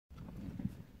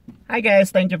Hi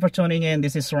guys, thank you for tuning in.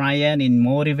 This is Ryan in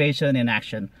Motivation in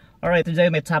Action. Alright, today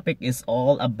my topic is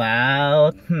all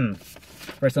about,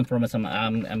 first and foremost,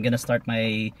 I'm gonna start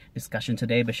my discussion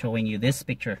today by showing you this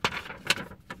picture.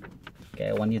 Okay,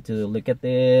 I want you to look at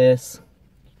this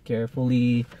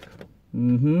carefully.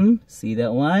 See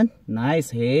that one?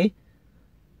 Nice, hey?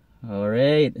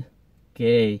 Alright,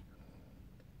 okay.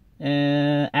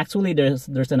 Actually,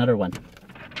 there's another one.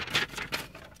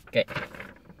 Okay.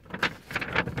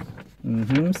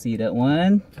 See that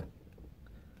one?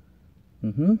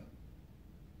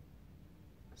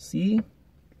 See?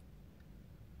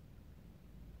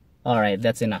 Alright,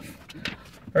 that's enough.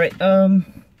 Alright,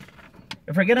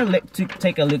 if we're gonna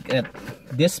take a look at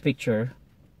this picture,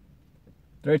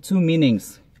 there are two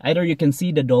meanings. Either you can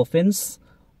see the dolphins,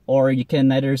 or you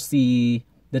can either see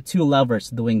the two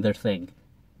lovers doing their thing.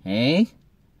 Hey?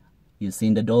 You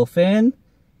seen the dolphin,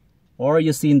 or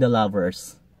you seen the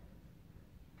lovers?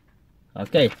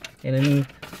 Okay, and then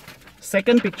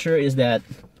second picture is that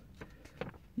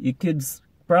you could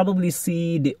probably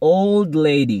see the old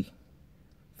lady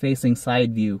facing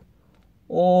side view,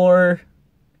 or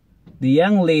the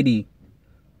young lady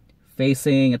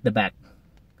facing at the back.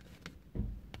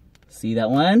 See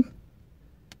that one?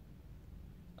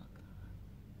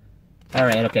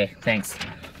 Alright, okay, thanks.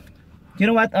 You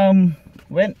know what,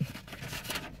 when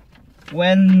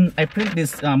I print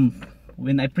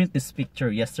this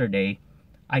picture yesterday,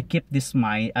 I keep this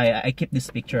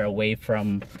picture away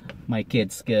from my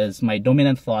kids because my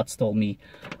dominant thoughts told me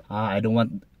I don't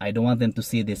want them to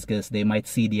see this because they might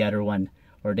see the other one,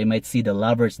 or they might see the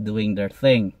lovers doing their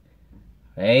thing,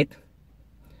 right?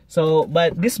 So,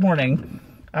 but this morning,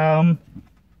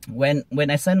 when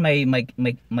I send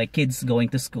my kids going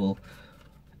to school,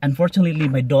 unfortunately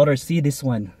my daughter see this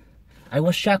one. I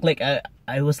was shocked, like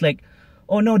I was like,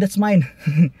 oh no, that's mine.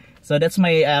 So that's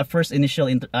my first initial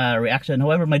reaction.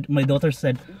 However, my daughter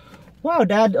said, wow,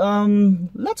 Dad,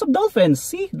 lots of dolphins.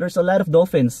 See, there's a lot of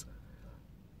dolphins.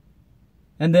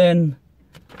 And then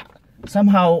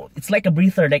somehow it's like a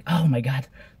breather, like, oh my God,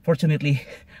 fortunately.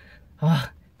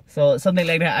 So something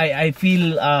like that. I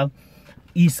feel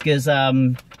ease because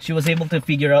she was able to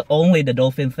figure out only the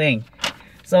dolphin thing.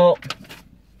 So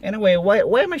anyway,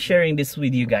 why am I sharing this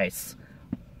with you guys?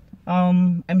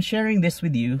 I'm sharing this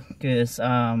with you because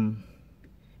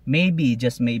maybe,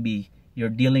 just maybe, you're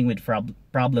dealing with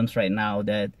problems right now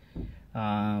that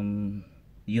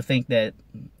you think that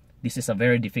this is a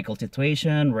very difficult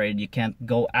situation where you can't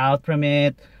go out from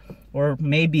it, or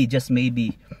maybe, just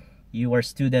maybe, you are a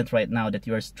student right now that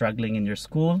you are struggling in your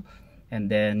school, and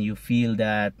then you feel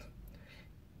that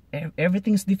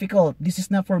everything's difficult. This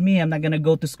is not for me. I'm not gonna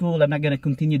go to school. I'm not gonna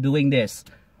continue doing this.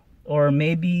 Or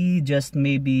maybe, just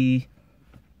maybe,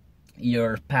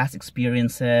 your past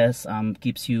experiences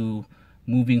keeps you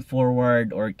moving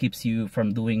forward, or keeps you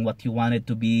from doing what you wanted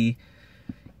to be,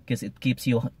 because it keeps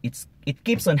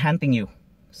on hunting you.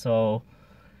 So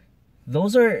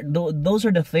those are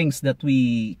the things that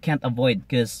we can't avoid,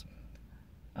 because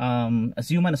as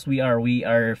human as we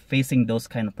are facing those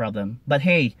kind of problem. But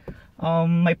hey,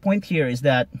 my point here is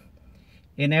that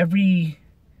in every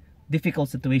difficult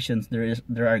situations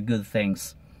there are good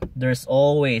things. There's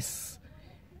always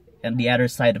on the other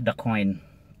side of the coin.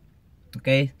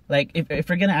 Okay, like if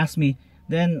you're gonna ask me,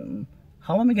 then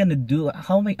how am I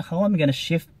gonna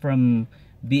shift from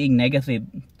being negative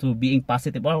to being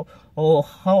positive? Or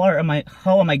how am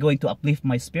I going to uplift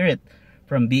my spirit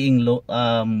from being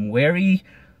wary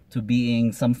to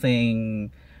being something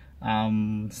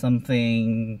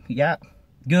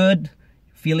good,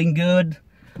 feeling good?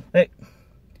 Like,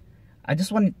 I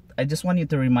just want you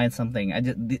to remind something.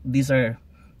 These are,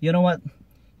 you know what,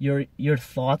 your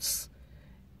thoughts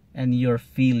and your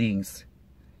feelings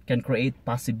can create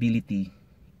possibility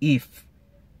if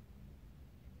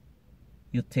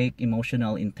you take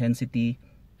emotional intensity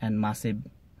and massive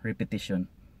repetition.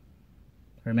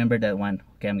 Remember that one.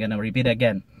 Okay, I'm gonna repeat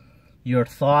again. Your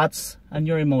thoughts and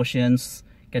your emotions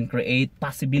can create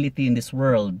possibility in this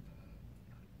world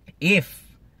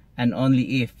if, and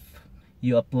only if,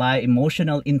 you apply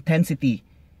emotional intensity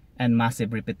and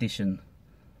massive repetition.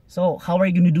 So how are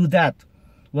you going to do that?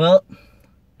 Well,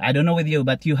 I don't know with you,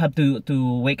 but you have to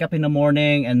wake up in the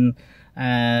morning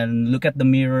and look at the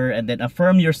mirror and then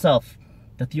affirm yourself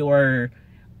that you are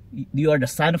the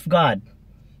son of God.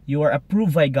 You are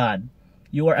approved by God.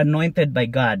 You are anointed by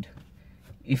God.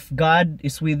 If God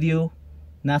is with you,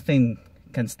 nothing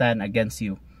can stand against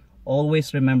you.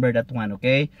 Always remember that one,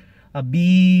 okay?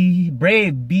 Be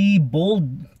brave, be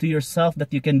bold to yourself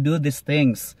that you can do these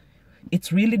things.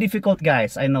 It's really difficult,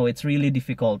 guys. I know it's really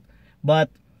difficult, but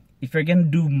if you're gonna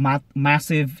do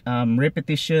massive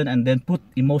repetition and then put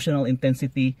emotional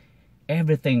intensity,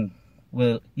 everything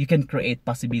will, you can create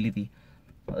possibility.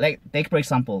 Like, take for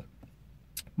example,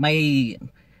 my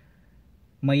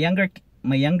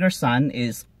younger son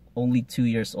is only 2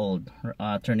 years old,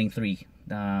 turning 3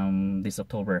 this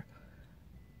October.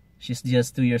 She's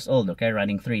just 2 years old, okay,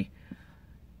 running 3.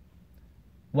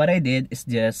 What I did is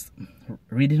just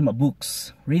read him a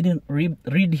books. Read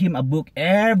him a book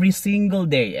every single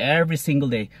day.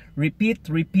 Repeat.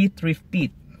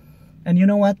 And you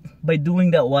know what? By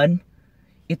doing that one,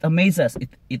 it amazes us.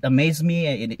 It amazed me.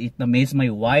 It amazed my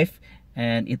wife,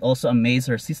 and it also amazed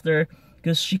her sister,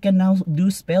 because she can now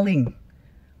do spelling.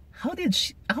 How did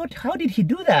he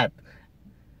do that?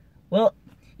 Well,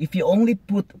 if you only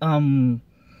put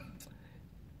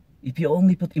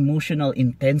emotional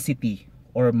intensity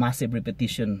or massive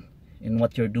repetition in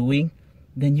what you're doing,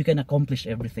 then you can accomplish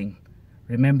everything.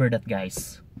 Remember that,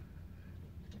 guys.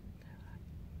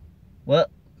 Well,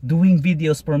 doing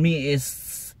videos for me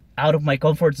is out of my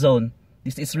comfort zone.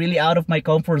 This is really out of my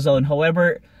comfort zone.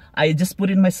 However, I just put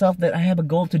in myself that I have a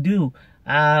goal to do.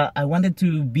 I wanted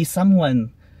to be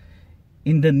someone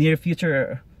in the near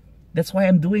future. That's why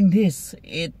I'm doing this.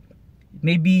 It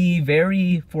may be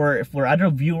very, for other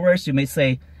viewers, you may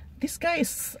say, this guy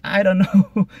is, I don't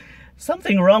know,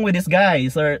 something wrong with this guy,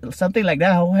 or something like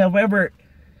that. However,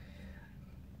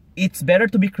 it's better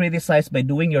to be criticized by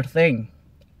doing your thing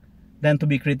than to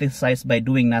be criticized by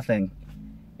doing nothing.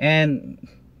 And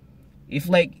if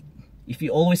you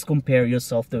always compare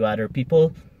yourself to other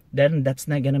people, then that's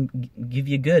not gonna give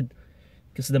you good.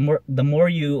 Because the more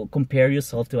you compare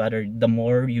yourself to other, the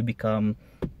more you become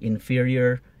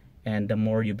inferior, and the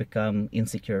more you become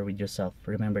insecure with yourself.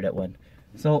 Remember that one.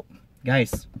 So,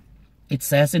 guys, it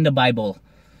says in the Bible,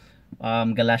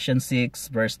 Galatians 6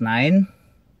 verse 9,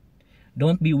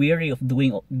 don't be weary of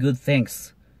doing good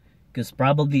things, because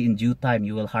probably in due time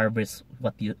you will harvest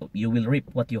what you will reap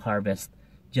what you harvest.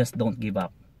 Just don't give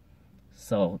up.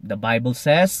 So the Bible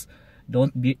says,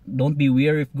 don't be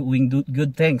weary of doing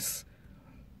good things.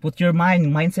 Put your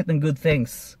mindset on good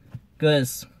things,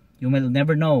 because you will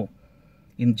never know.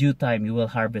 In due time you will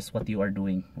harvest what you are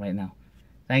doing right now.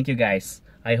 Thank you, guys.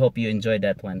 I hope you enjoyed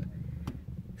that one.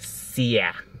 See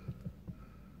ya.